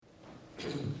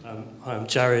Hi, I'm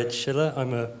Jared Schiller.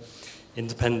 I'm an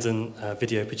independent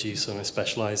video producer and I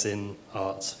specialise in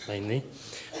art mainly.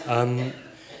 I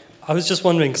was just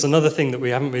wondering, because another thing that we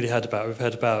haven't really heard about, we've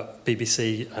heard about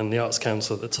BBC and the Arts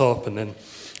Council at the top and then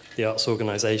the arts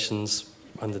organisations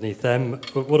underneath them.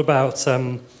 But what about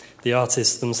the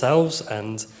artists themselves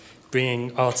and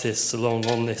bringing artists along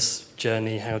on this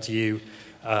journey? How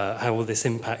will this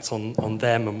impact on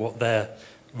them and what their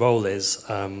role is?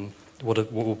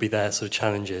 What will be their sort of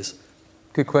challenges?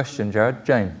 Good question, Jared.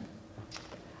 Jane?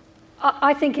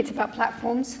 I think it's about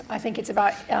platforms. I think it's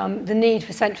about the need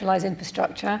for centralised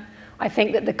infrastructure. I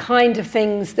think that the kind of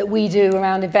things that we do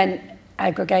around event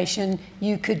aggregation,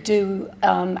 you could do,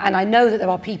 and I know that there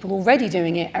are people already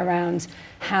doing it around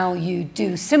how you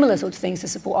do similar sorts of things to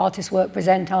support artist work,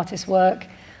 present artist work.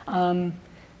 And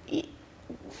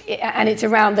it's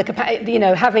around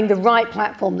having the right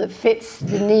platform that fits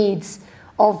the needs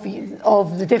of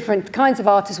the different kinds of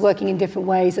artists working in different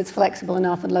ways, that's flexible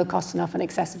enough and low cost enough and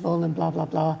accessible and blah, blah,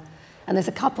 blah. And there's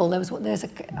a couple. There's a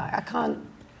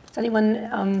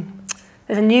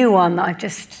new one that I've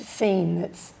just seen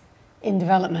that's in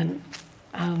development,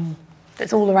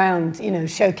 that's all around,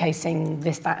 showcasing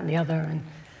this, that and the other. And,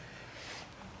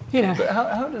 But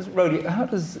how does the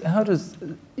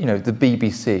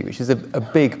BBC, which is a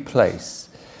big place,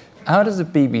 how does the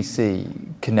BBC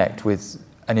connect with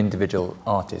an individual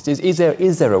artist? Is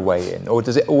there a way in, or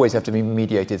does it always have to be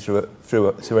mediated through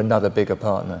another bigger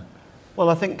partner? Well,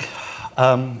 I think,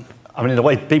 in a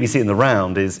way, BBC in the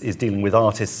round is dealing with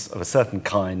artists of a certain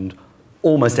kind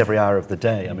almost every hour of the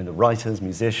day. I mean, the writers,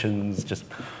 musicians, just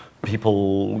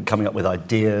people coming up with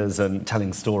ideas and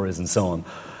telling stories and so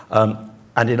on.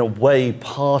 And in a way,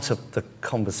 part of the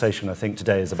conversation, I think,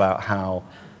 today is about how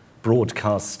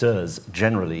broadcasters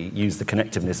generally use the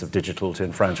connectiveness of digital to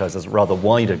enfranchise a rather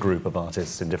wider group of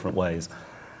artists in different ways.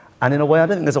 And in a way, I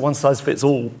don't think there's a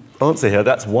one-size-fits-all answer here.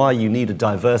 That's why you need a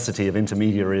diversity of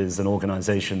intermediaries and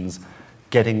organisations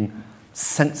getting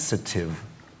sensitive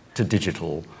to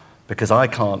digital, because I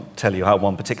can't tell you how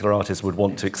one particular artist would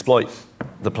want to exploit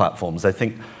the platforms.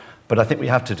 But I think we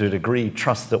have to a degree,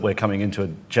 trust that we're coming into a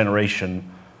generation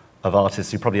of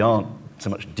artists who probably aren't so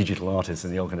much digital artists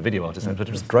in the old kind of video artists, but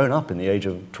have just grown up in the age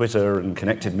of Twitter and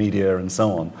connected media and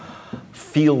so on,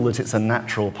 feel that it's a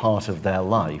natural part of their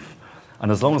life.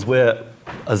 And as long as we're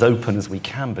as open as we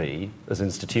can be as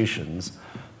institutions,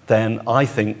 then I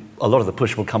think a lot of the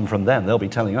push will come from them. They'll be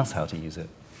telling us how to use it.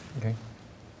 Okay.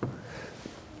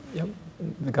 Yep.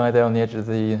 The guy there on the edge of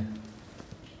the...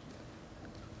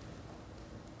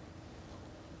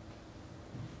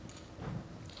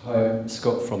 Hi, I'm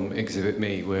Scott from Exhibit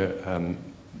Me. We're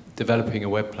developing a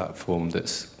web platform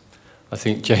that's, I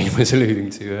think Jane was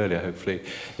alluding to earlier, hopefully.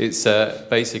 It's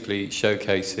basically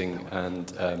showcasing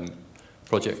and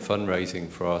project fundraising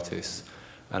for artists.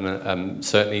 And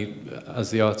certainly, as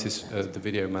the artist, the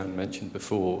video man mentioned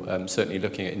before, certainly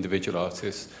looking at individual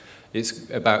artists, it's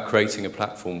about creating a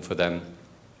platform for them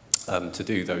to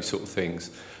do those sort of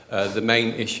things. The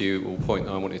main issue or point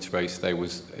I wanted to raise today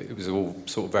was it was all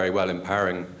sort of very well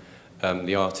empowering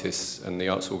the artists and the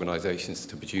arts organisations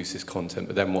to produce this content,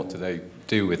 but then what do they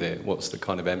do with it? What's the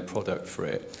kind of end product for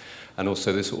it? And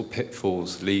also the sort of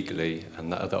pitfalls legally and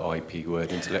that other IP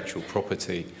word, intellectual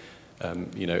property.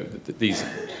 These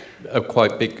are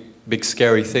quite big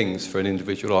scary things for an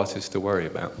individual artist to worry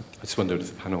about. I just wondered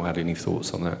if the panel had any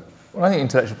thoughts on that. Well, I think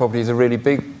intellectual property is a really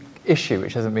big issue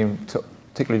which hasn't been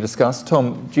particularly discussed.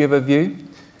 Tom, do you have a view?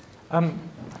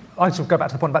 I sort of go back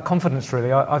to the point about confidence,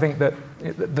 really. I think that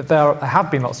there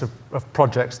have been lots of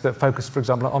projects that focus, for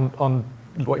example, on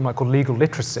what you might call legal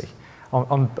literacy,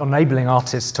 on enabling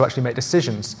artists to actually make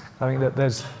decisions. I think that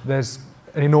there's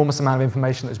an enormous amount of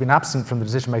information that's been absent from the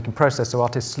decision-making process, so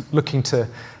artists looking to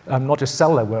not just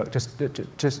sell their work, just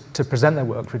to present their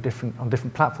work on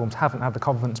different platforms haven't had the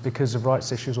confidence because of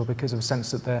rights issues or because of a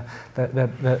sense that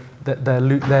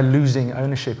they're losing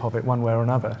ownership of it one way or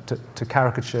another, to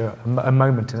caricature a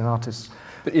moment in an artist's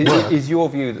But work. is your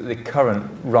view that the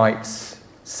current rights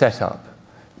setup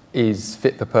is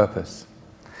fit for purpose?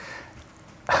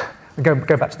 Go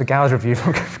back to the Gowes review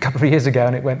from a couple of years ago,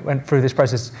 and it went through this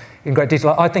process in great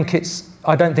detail. I don't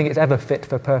think it's ever fit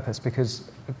for purpose because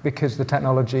the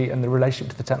technology and the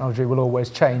relationship to the technology will always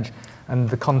change, and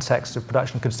the context of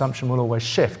production and consumption will always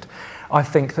shift. I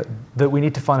think that we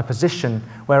need to find a position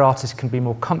where artists can be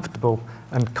more comfortable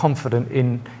and confident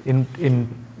in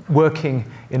working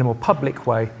in a more public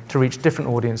way to reach different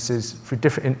audiences through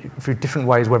different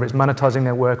ways, whether it's monetizing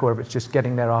their work or whether it's just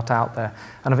getting their art out there.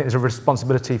 And I think there's a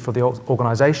responsibility for the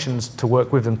organisations to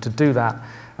work with them to do that,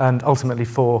 and ultimately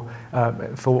for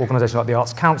organisations like the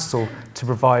Arts Council to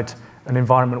provide an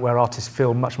environment where artists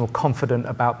feel much more confident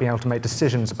about being able to make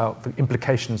decisions about the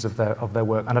implications of their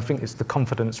work. And I think it's the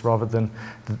confidence rather than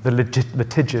the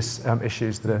litigious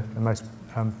issues that are the most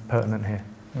pertinent here.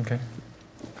 Okay.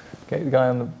 Okay, the guy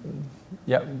on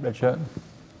the red shirt.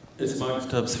 It's Mike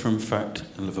Stubbs from FACT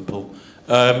in Liverpool.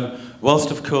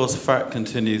 Whilst, of course, FACT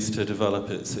continues to develop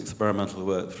its experimental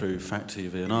work through FACT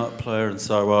TV and ArtPlayer and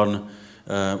so on,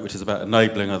 which is about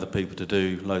enabling other people to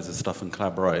do loads of stuff and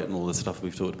collaborate and all the stuff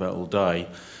we've talked about all day,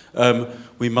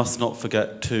 we must not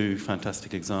forget two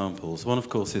fantastic examples. One, of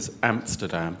course, is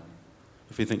Amsterdam.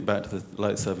 If you think back to the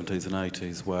late 70s and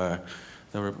 80s, where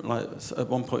there were, like, at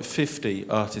one point, 50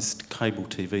 artist cable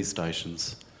TV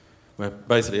stations, where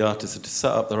basically artists had to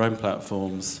set up their own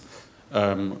platforms.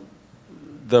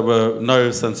 There were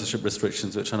no censorship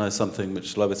restrictions, which I know is something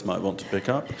which Lois might want to pick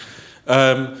up.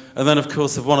 And then, of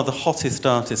course, one of the hottest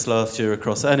artists last year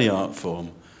across any art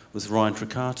form was Ryan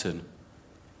Trecartin,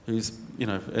 who's,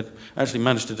 actually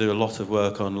managed to do a lot of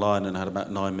work online and had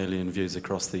about 9 million views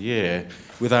across the year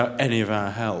without any of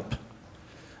our help.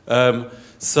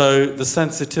 So the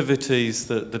sensitivities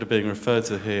that are being referred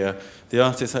to here, the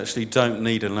artists actually don't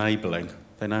need enabling.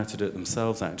 They know how to do it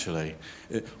themselves, actually.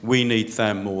 We need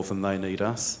them more than they need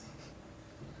us.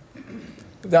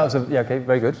 That was okay,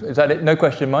 very good. Is that it? No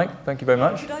question, Mike. Thank you very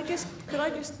much. Could I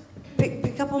just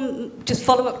pick up on, just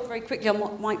follow up very quickly on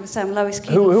what Mike was saying, Lois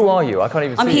Keaton. Who are you? I can't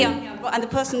even see I'm here, you. and the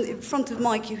person in front of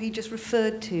Mike who he just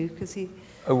referred to, because he...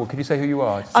 Oh, well, could you say who you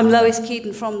are? I'm Lois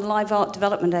Keaton from the Live Art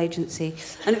Development Agency.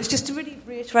 And it was just to really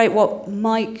reiterate what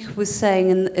Mike was saying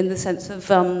in the sense of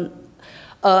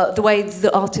the way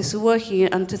the artists are working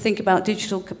and to think about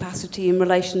digital capacity in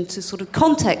relation to sort of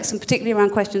context, and particularly around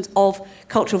questions of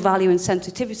cultural value and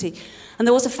sensitivity. And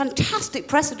there was a fantastic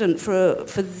precedent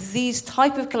for these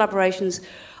type of collaborations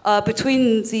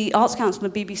between the Arts Council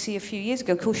and BBC a few years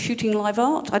ago called Shooting Live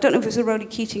Art. I don't know if it was a Roly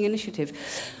Keating initiative.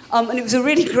 And it was a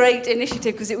really great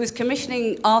initiative because it was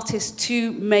commissioning artists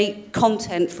to make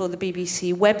content for the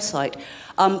BBC website,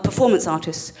 performance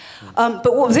artists.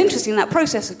 But what was interesting in that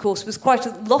process, of course, was quite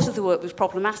a lot of the work was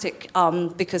problematic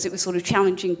because it was sort of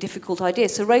challenging, difficult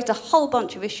ideas. So it raised a whole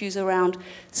bunch of issues around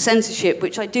censorship,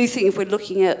 which I do think if we're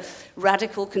looking at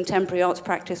radical contemporary arts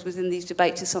practice within these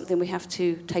debates is something we have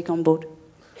to take on board.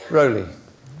 Roly,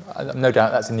 no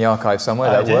doubt that's in the archive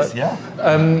somewhere, that work. Yeah.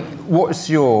 What's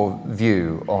your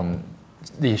view on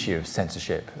the issue of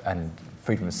censorship and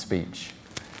freedom of speech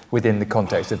within the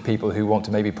context of people who want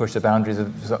to maybe push the boundaries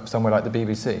of somewhere like the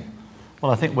BBC?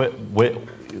 Well, I think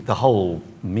the whole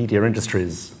media industry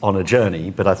is on a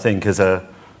journey, but I think as a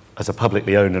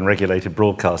publicly owned and regulated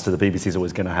broadcaster, the BBC is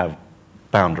always going to have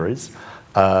boundaries.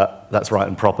 That's right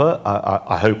and proper.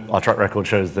 I hope our track record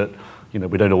shows that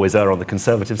we don't always err on the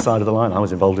conservative side of the line. I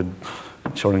was involved in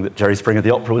ensuring that Jerry Springer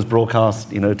the Opera was broadcast,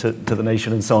 to the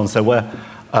nation and so on. So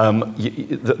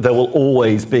there will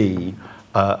always be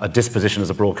a disposition as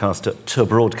a broadcaster to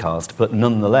broadcast, but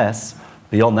nonetheless,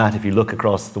 beyond that, if you look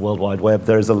across the World Wide Web,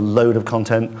 there is a load of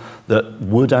content that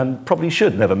would and probably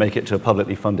should never make it to a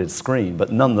publicly funded screen.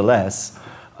 But nonetheless,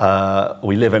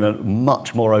 we live in a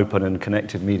much more open and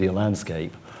connected media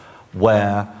landscape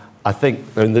where I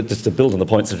think, just to build on the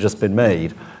points that have just been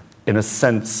made, in a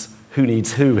sense, who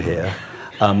needs who here?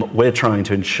 We're trying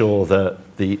to ensure that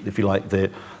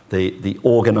the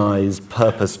organised,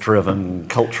 purpose-driven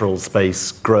cultural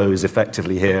space grows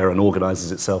effectively here and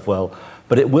organises itself well.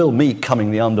 But it will meet coming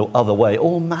the other way,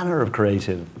 all manner of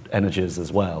creative energies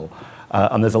as well.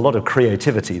 And there's a lot of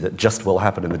creativity that just will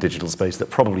happen in the digital space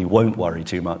that probably won't worry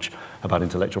too much about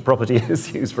intellectual property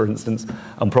issues, for instance,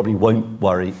 and probably won't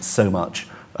worry so much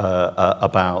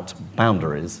about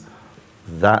boundaries.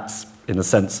 That's, in a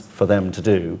sense, for them to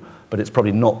do, but it's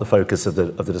probably not the focus of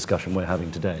the discussion we're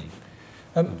having today.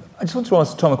 I just want to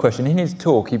ask Tom a question. In his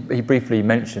talk, he briefly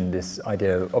mentioned this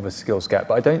idea of a skills gap,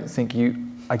 but I don't think you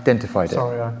identified it.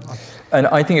 Sorry, And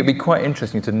I think it'd be quite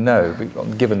interesting to know,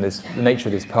 given the nature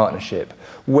of this partnership,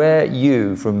 where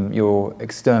you, from your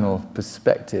external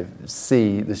perspective,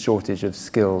 see the shortage of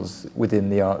skills within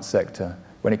the arts sector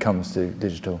when it comes to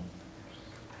digital.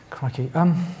 Crikey.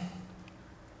 I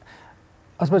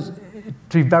suppose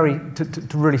to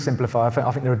really simplify, I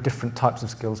think there are different types of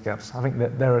skills gaps. I think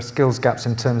that there are skills gaps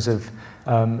in terms of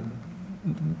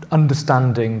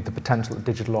understanding the potential that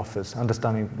digital offers,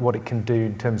 understanding what it can do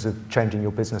in terms of changing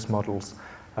your business models,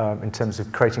 in terms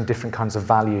of creating different kinds of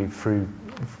value through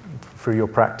your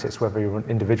practice, whether you're an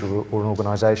individual or an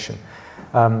organisation.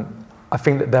 I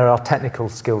think that there are technical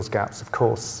skills gaps, of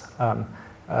course.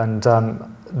 And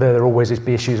there always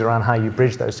be issues around how you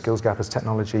bridge those skills gap as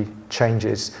technology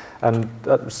changes. And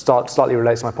that slightly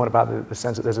relates to my point about the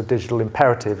sense that there's a digital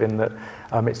imperative in that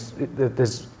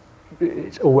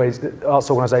it's always, arts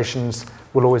organisations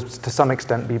will always, to some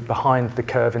extent, be behind the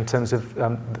curve in terms of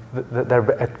their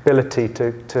ability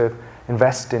to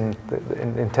invest in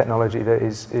technology that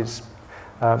is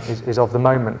of the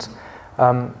moment.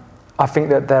 I think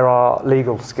that there are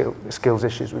legal skills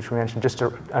issues which we mentioned,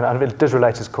 and it does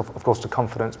relate, of course, to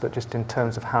confidence, but just in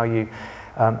terms of how you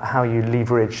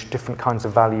leverage different kinds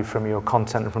of value from your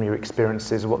content and from your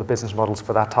experiences, what the business models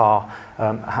for that are,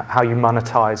 how you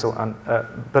monetize,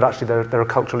 but actually there are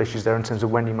cultural issues there in terms of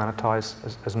when you monetize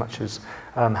as much as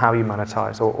how you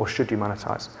monetize or should you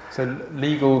monetize. So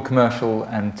legal, commercial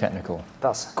and technical.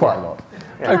 That's quite a lot.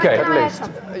 Can Okay. I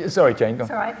add Sorry, Jane, go on.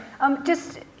 It's all right.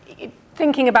 Just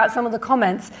thinking about some of the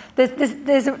comments,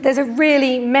 there's a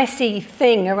really messy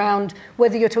thing around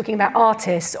whether you're talking about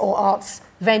artists or arts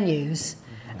venues.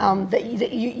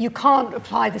 That you can't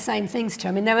apply the same things to.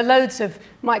 I mean, there are loads of,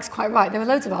 Mike's quite right, there are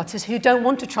loads of artists who don't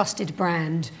want a trusted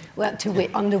brand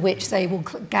under which they will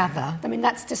gather. I mean,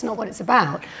 that's just not what it's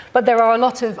about. But there are a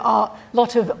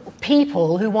lot of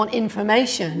people who want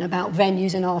information about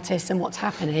venues and artists and what's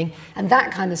happening and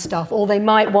that kind of stuff. Or they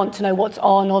might want to know what's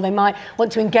on, or they might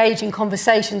want to engage in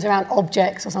conversations around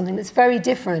objects or something that's very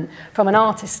different from an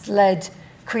artist-led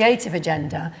creative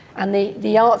agenda, and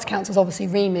the Arts Council's obviously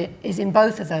remit is in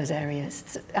both of those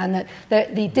areas, and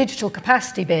the digital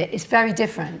capacity bit is very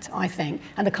different, I think,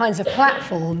 and the kinds of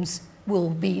platforms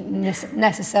will be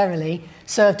necessarily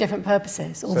serve different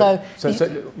purposes. Although, so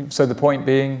the point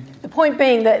being? The point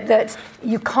being that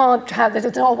you can't have,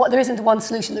 there isn't one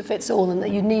solution that fits all, and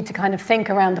that you need to kind of think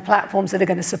around the platforms that are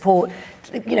going to support,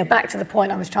 back to the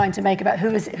point I was trying to make about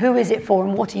who is it for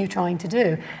and what are you trying to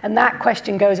do? And that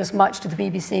question goes as much to the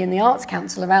BBC and the Arts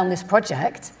Council around this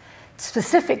project.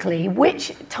 Specifically,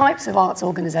 which types of arts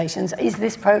organisations is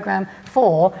this programme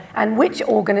for, and which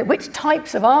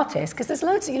types of artists? Because there's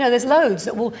loads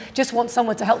that will just want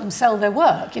someone to help them sell their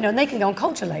work, and they can go on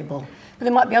Culture Label. But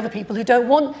there might be other people who don't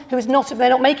want, they're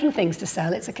not making things to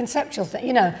sell. It's a conceptual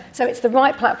thing, So it's the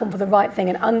right platform for the right thing,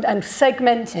 and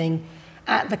segmenting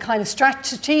at the kind of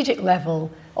strategic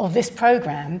level of this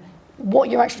programme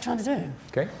what you're actually trying to do.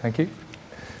 Okay, thank you.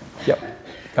 Yep,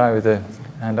 guy with the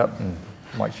hand up and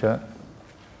white shirt.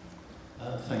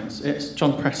 Thanks. It's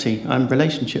John Pretty. I'm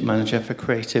Relationship Manager for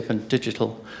Creative and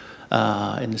Digital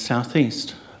in the South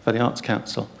East for the Arts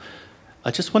Council.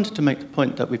 I just wanted to make the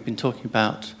point that we've been talking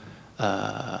about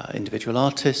individual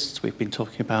artists, we've been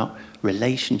talking about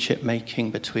relationship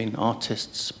making between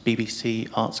artists, BBC,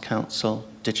 Arts Council,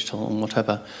 digital and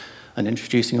whatever, and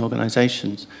introducing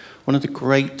organisations. One of the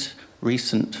great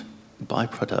recent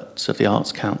byproducts of the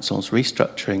Arts Council's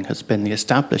restructuring has been the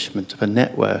establishment of a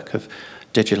network of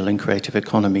digital and creative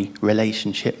economy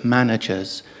relationship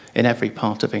managers in every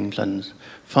part of England,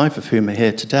 5 of whom are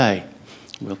here today.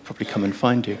 We'll probably come and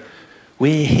find you.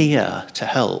 We're here to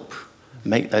help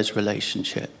make those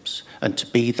relationships and to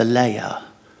be the layer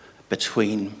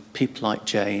between people like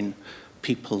Jane,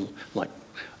 people like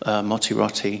Moti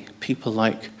Roti, people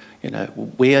like,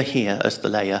 we are here as the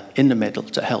layer in the middle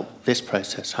to help this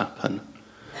process happen.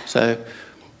 So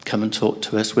come and talk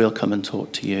to us, we'll come and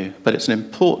talk to you. But it's an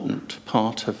important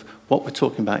part of what we're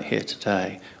talking about here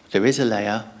today. There is a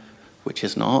layer, which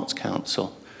is an Arts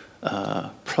Council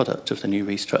product of the new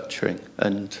restructuring,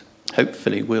 and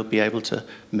hopefully we'll be able to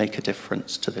make a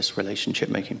difference to this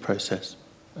relationship-making process.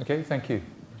 Okay, thank you.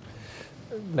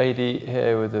 Lady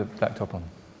here with the black top on.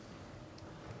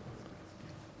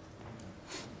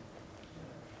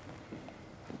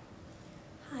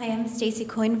 Hi, I'm Stacey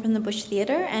Coyne from the Bush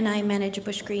Theatre, and I manage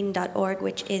bushgreen.org,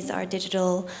 which is our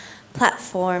digital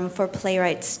platform for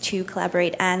playwrights to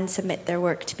collaborate and submit their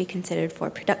work to be considered for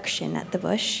production at the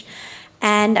Bush.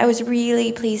 And I was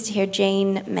really pleased to hear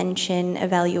Jane mention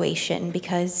evaluation,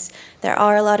 because there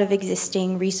are a lot of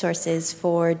existing resources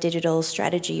for digital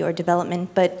strategy or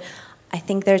development, but I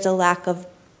think there's a lack of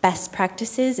best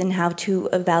practices in how to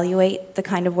evaluate the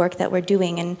kind of work that we're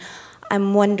doing. And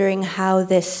I'm wondering how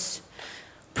this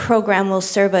program will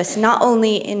serve us, not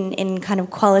only in kind of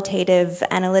qualitative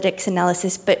analytics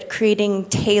analysis, but creating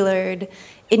tailored,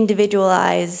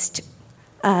 individualized,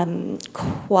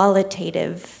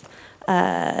 qualitative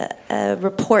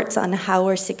reports on how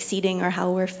we're succeeding or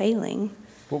how we're failing.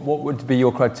 What would be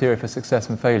your criteria for success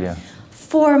and failure?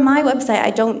 For my website,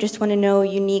 I don't just want to know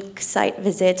unique site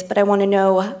visits, but I want to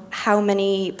know how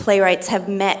many playwrights have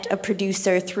met a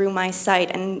producer through my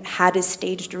site and had a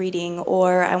staged reading,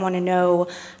 or I want to know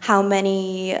how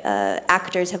many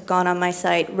actors have gone on my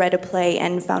site, read a play,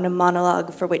 and found a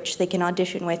monologue for which they can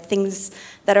audition with, things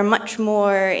that are much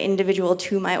more individual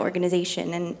to my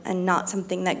organization and not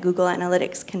something that Google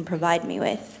Analytics can provide me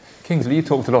with. Kingsley, you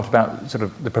talked a lot about sort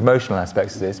of the promotional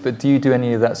aspects of this, but do you do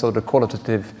any of that sort of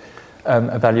qualitative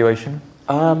evaluation?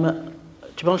 To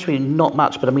be honest with you, not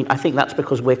much, but I mean, I think that's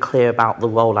because we're clear about the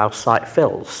role our site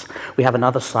fills. We have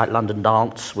another site, London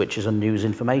Dance, which is a news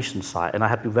information site, and I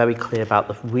have to be very clear about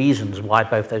the reasons why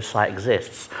both those sites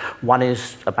exist. One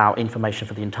is about information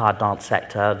for the entire dance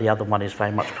sector, the other one is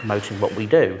very much promoting what we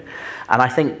do. And I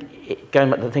think, going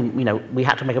back to the thing, we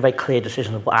had to make a very clear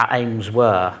decision of what our aims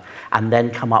were, and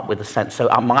then come up with a sense. So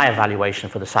my evaluation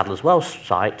for the Sadler's Wells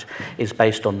site is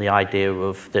based on the idea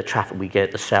of the traffic we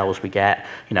get, the sales we get,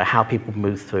 how people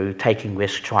move through, taking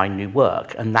risks, trying new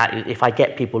work. And that, if I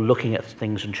get people looking at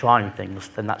things and trying things,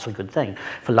 then that's a good thing.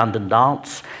 For London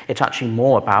Dance, it's actually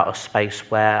more about a space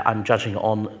where I'm judging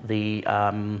on the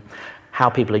how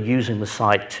people are using the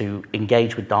site to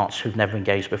engage with dance who've never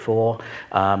engaged before,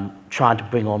 trying to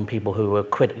bring on people who are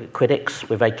critics.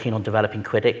 We're very keen on developing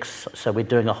critics, so we're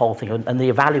doing a whole thing. And the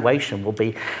evaluation will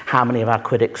be how many of our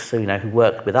critics who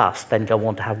work with us then go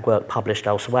on to have work published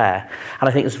elsewhere. And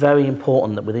I think it's very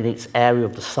important that within each area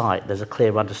of the site, there's a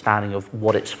clear understanding of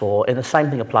what it's for. And the same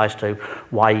thing applies to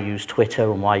why you use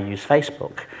Twitter and why you use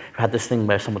Facebook. I had this thing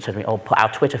where someone said to me, put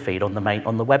our Twitter feed on the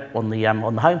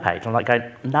homepage. I'm like going,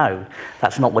 no,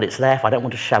 that's not what it's there for. I don't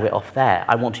want to show it off there.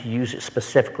 I want to use it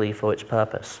specifically for its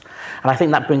purpose. And I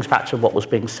think that brings back to what was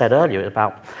being said earlier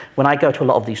about when I go to a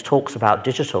lot of these talks about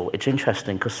digital, it's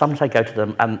interesting because sometimes I go to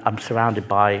them and I'm surrounded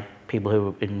by people who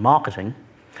are in marketing,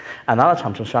 and other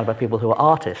times I'm surrounded by people who are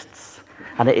artists.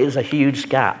 And it is a huge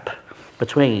gap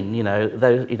between,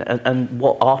 those, and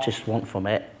what artists want from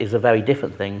it is a very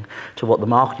different thing to what the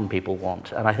marketing people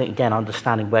want. And I think, again,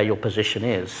 understanding where your position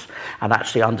is and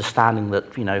actually understanding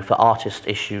that, for artist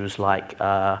issues like,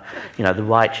 the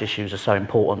rights issues are so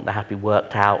important, they have to be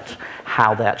worked out,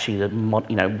 how they actually,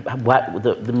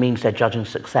 the means they're judging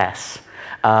success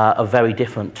are very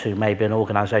different to maybe an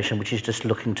organisation which is just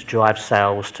looking to drive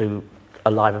sales to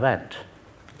a live event.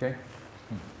 Okay.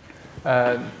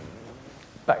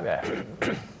 Back there.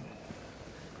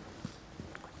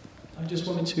 I just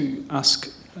wanted to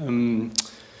ask,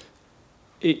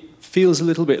 it feels a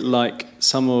little bit like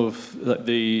some of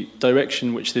the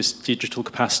direction which this digital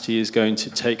capacity is going to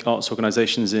take arts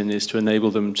organisations in is to enable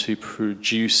them to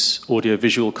produce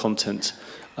audiovisual content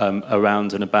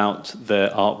around and about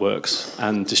their artworks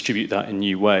and distribute that in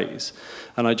new ways.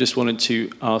 And I just wanted to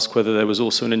ask whether there was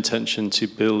also an intention to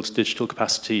build digital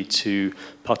capacity to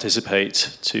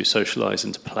participate, to socialise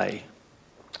and to play.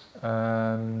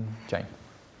 Jane.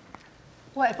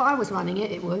 Well, if I was running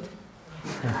it, it would.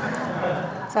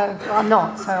 So I'm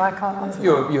not, so I can't answer.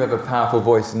 You have a powerful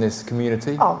voice in this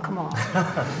community. Oh, come on.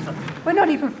 We're not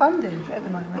even funded at the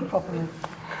moment properly.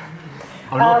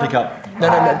 I'll not pick up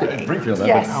briefly on that.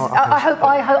 Yes,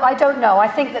 I don't know. I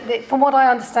think that from what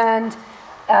I understand,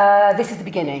 this is the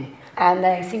beginning, and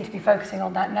they seem to be focusing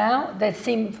on that now.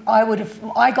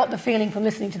 I got the feeling from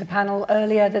listening to the panel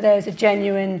earlier that there's a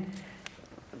genuine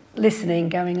listening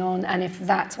going on, and if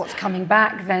that's what's coming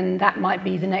back, then that might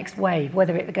be the next wave,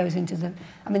 whether it goes into the...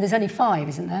 I mean, there's only 5,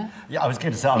 isn't there? Yeah, I was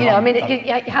going to say...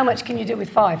 how much can you do with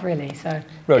 5, really? So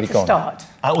really it's a start.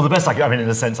 Well, the best I can... in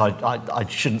a sense, I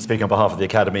shouldn't speak on behalf of the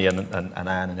Academy, and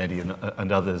Anne and Eddie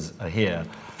and others are here,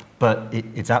 but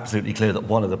it's absolutely clear that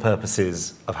one of the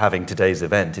purposes of having today's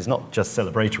event is not just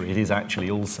celebratory, it is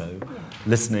actually also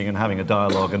listening and having a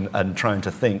dialogue and trying to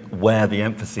think where the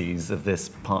emphases of this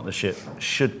partnership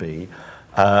should be.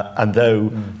 And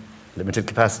though limited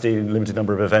capacity, limited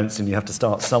number of events, and you have to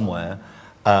start somewhere,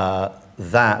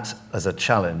 that as a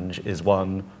challenge is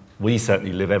one we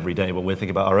certainly live every day when we think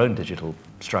about our own digital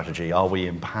strategy. Are we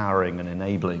empowering and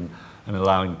enabling and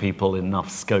allowing people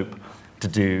enough scope to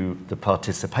do the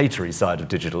participatory side of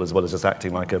digital as well as just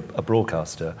acting like a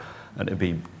broadcaster? And it'd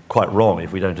be quite wrong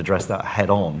if we don't address that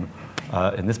head on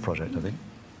in this project, I think.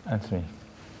 Anthony.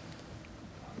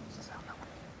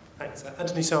 Thanks.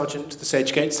 Anthony Sargent, the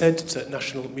Sage Gateshead. It's a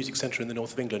National Music Centre in the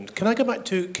north of England. Can I go back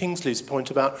to Kingsley's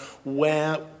point about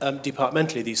where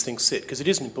departmentally these things sit? Because it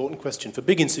is an important question. For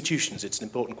big institutions, it's an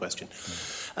important question.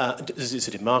 Does it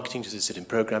sit in marketing? Does it sit in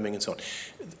programming and so on?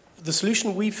 the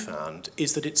solution we've found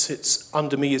is that it sits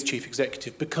under me as chief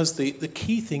executive, because the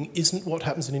key thing isn't what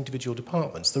happens in individual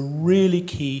departments. The really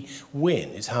key win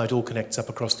is how it all connects up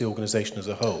across the organisation as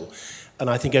a whole. And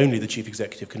I think only the chief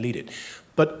executive can lead it.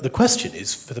 But the question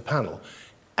is, for the panel,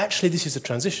 actually this is a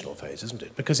transitional phase, isn't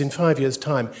it? Because in 5 years'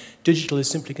 time, digital is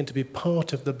simply going to be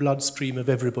part of the bloodstream of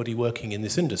everybody working in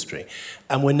this industry.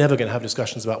 And we're never going to have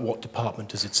discussions about what department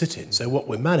does it sit in. So what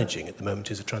we're managing at the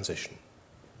moment is a transition.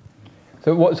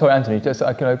 So, sorry, Anthony,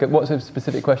 what's a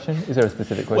specific question? Is there a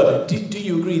specific question? Well, do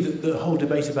you agree that the whole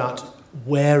debate about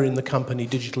where in the company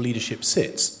digital leadership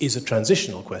sits is a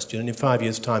transitional question, and in 5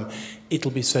 years' time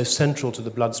it'll be so central to the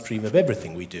bloodstream of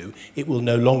everything we do, it will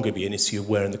no longer be an issue of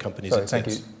where in the company it sits? Thank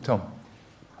you. Tom?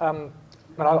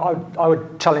 I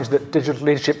would challenge that digital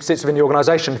leadership sits within the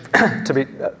organisation. To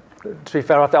be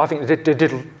fair, I think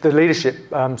the leadership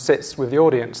sits with the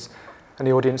audience and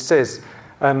the audiences.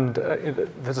 And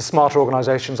the smarter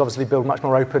organisations obviously build much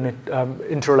more open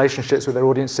interrelationships with their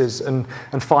audiences and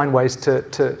find ways to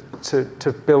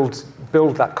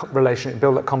build that relationship,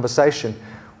 build that conversation,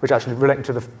 which actually, relating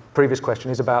to the previous question,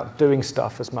 is about doing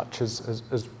stuff as much as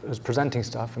presenting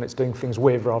stuff, and it's doing things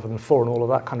with rather than for, and all of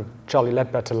that kind of Charlie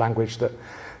Ledbetter language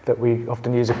that we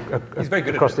often use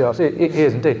across the arts. It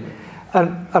is indeed.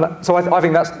 And so I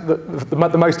think that's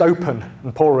the most open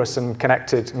and porous and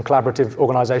connected and collaborative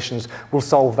organisations will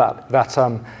solve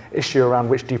that issue around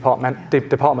which department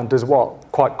does what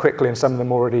quite quickly, and some of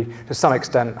them already to some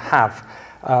extent have.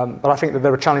 But I think that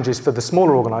there are challenges for the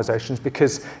smaller organisations,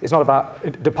 because it's not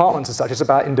about departments as such, it's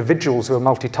about individuals who are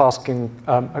multitasking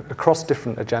across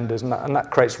different agendas, and that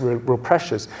creates real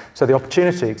pressures. So the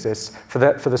opportunity exists for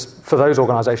those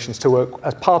organisations to work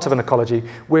as part of an ecology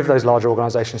with those larger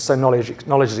organisations, so knowledge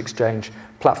is exchanged,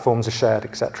 platforms are shared,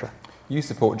 etc. You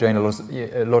support, Jane, a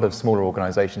lot of smaller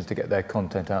organisations to get their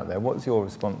content out there. What's your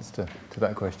response to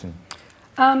that question?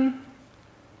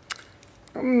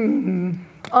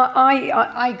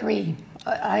 I agree.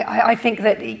 I think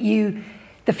that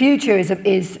the future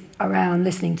is around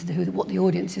listening to what the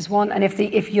audiences want, and if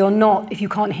you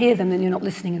can't hear them, then you're not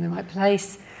listening in the right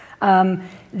place.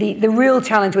 The real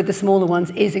challenge with the smaller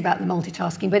ones is about the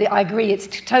multitasking, but I agree it's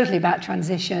totally about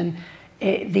transition.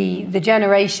 The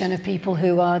generation of people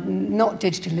who are not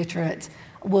digital literate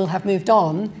will have moved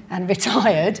on and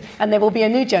retired, and there will be a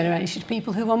new generation of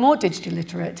people who are more digital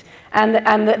literate.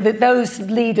 And those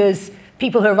leaders,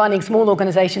 people who are running small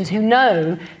organisations who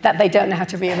know that they don't know how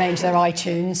to rearrange their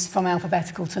iTunes from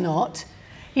alphabetical to not,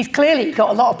 he's clearly got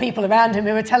a lot of people around him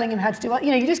who are telling him how to do it.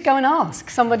 You just go and ask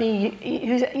somebody.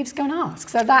 You just go and ask.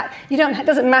 So that it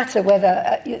doesn't matter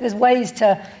whether there's ways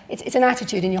to. It's an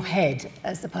attitude in your head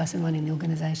as the person running the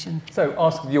organisation. So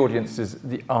ask the audiences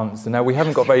the answer. Now we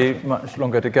haven't got very much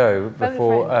longer to go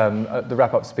before the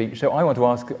wrap-up speech. So I want to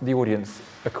ask the audience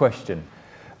a question.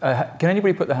 Can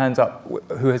anybody put their hands up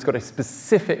who has got a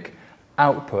specific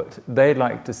output they'd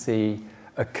like to see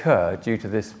occur due to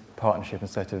this partnership and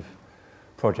set of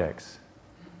projects?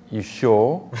 You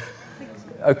sure?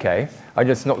 Okay, I'm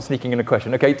just not sneaking in a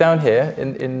question. Okay, down here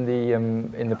in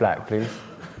the black, please.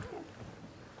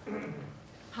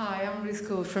 Hi, I'm Ruth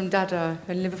Gould from Dada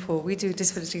in Liverpool. We do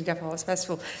Disability Deaf Arts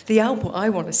Festival. The output I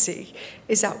want to see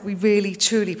is that we really,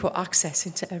 truly put access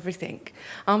into everything.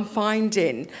 I'm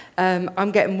finding,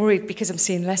 I'm getting worried because I'm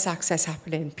seeing less access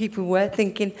happening. People were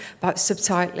thinking about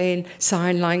subtitling,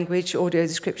 sign language, audio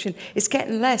description. It's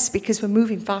getting less because we're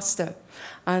moving faster.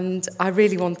 And I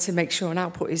really want to make sure an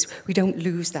output is we don't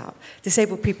lose that.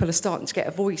 Disabled people are starting to get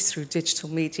a voice through digital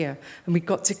media, and we've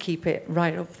got to keep it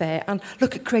right up there and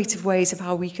look at creative ways of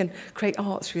how we can create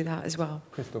art through that as well.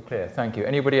 Crystal clear, thank you.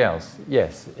 Anybody else?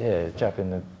 Yes, here, chap in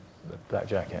the black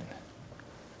jacket.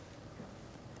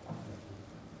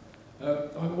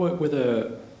 I work with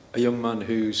a young man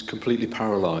who's completely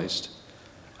paralysed,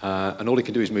 and all he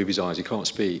can do is move his eyes, he can't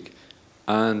speak.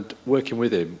 And working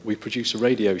with him, we produced a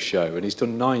radio show, and he's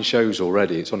done 9 shows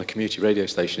already. It's on a community radio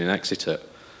station in Exeter.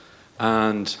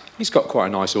 And he's got quite a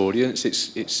nice audience.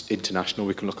 It's international,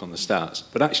 we can look on the stats.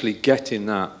 But actually getting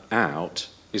that out,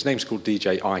 his name's called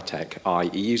DJ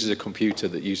iTech. He uses a computer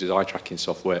that uses eye tracking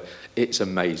software. It's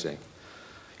amazing.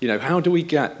 How do we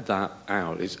get that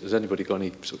out? Has anybody got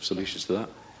any sort of solutions to that?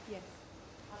 Yes.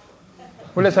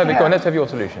 Well, let's have your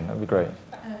solution. That'd be great.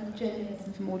 Jodie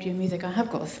Nielsen from Audio Music. I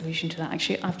have got a solution to that,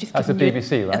 actually. I've just That's given the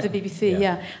BBC, right? That's the BBC,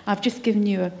 yeah. I've just given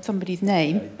you somebody's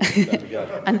name,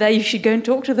 and there you should go and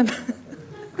talk to them.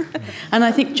 And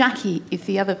I think Jackie is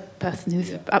the other person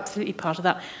who's absolutely part of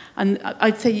that. And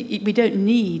I'd say we don't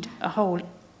need a whole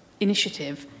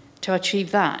initiative to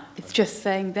achieve that. It's just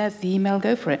saying, there's the email,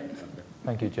 go for it.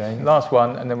 Thank you, Jane. Last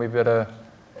one, and then we better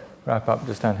wrap up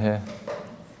just down here.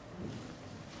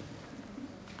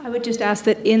 I would just ask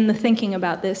that in the thinking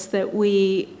about this, that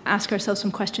we ask ourselves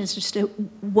some questions just to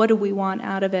what do we want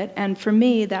out of it? And for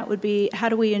me, that would be, how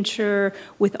do we ensure,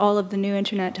 with all of the new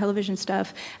internet television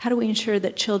stuff, how do we ensure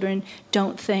that children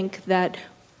don't think that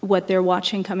what they're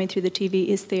watching coming through the TV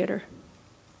is theatre?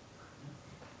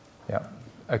 Yeah.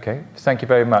 Okay. Thank you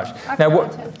very much. Now,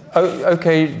 what? Oh,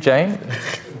 okay, Jane.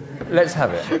 Let's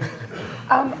have it.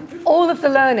 All of the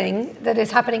learning that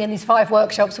is happening in these 5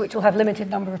 workshops, which will have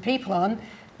limited number of people on,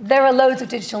 there are loads of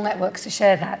digital networks to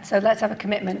share that. So let's have a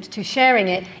commitment to sharing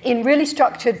it in really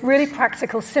structured, really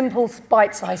practical, simple,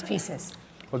 bite-sized pieces.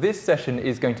 Well, this session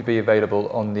is going to be available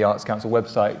on the Arts Council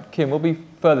website. Kim, will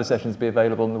further sessions be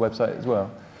available on the website as well?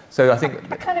 So I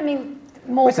think... I kind of mean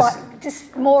more,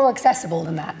 just more accessible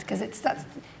than that, because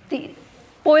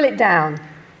boil it down.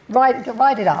 Write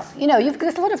it up. You know,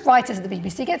 there's a lot of writers at the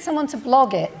BBC. Get someone to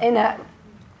blog it in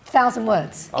 1,000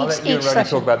 words. I'll let you and Roni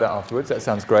talk about that afterwards. That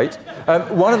sounds great.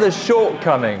 One of the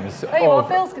shortcomings what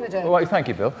Bill's going to do. Well, thank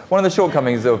you, Bill. One of the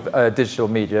shortcomings of digital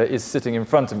media is sitting in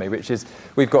front of me, which is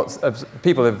we've got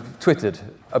people have twittered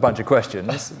a bunch of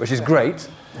questions, which is great,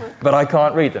 but I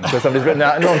can't read them because somebody's written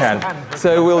out in longhand.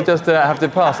 So we'll just have to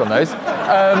pass on those.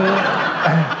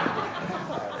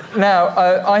 Now,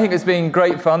 I think it's been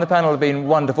great fun. The panel have been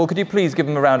wonderful. Could you please give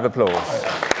them a round of applause?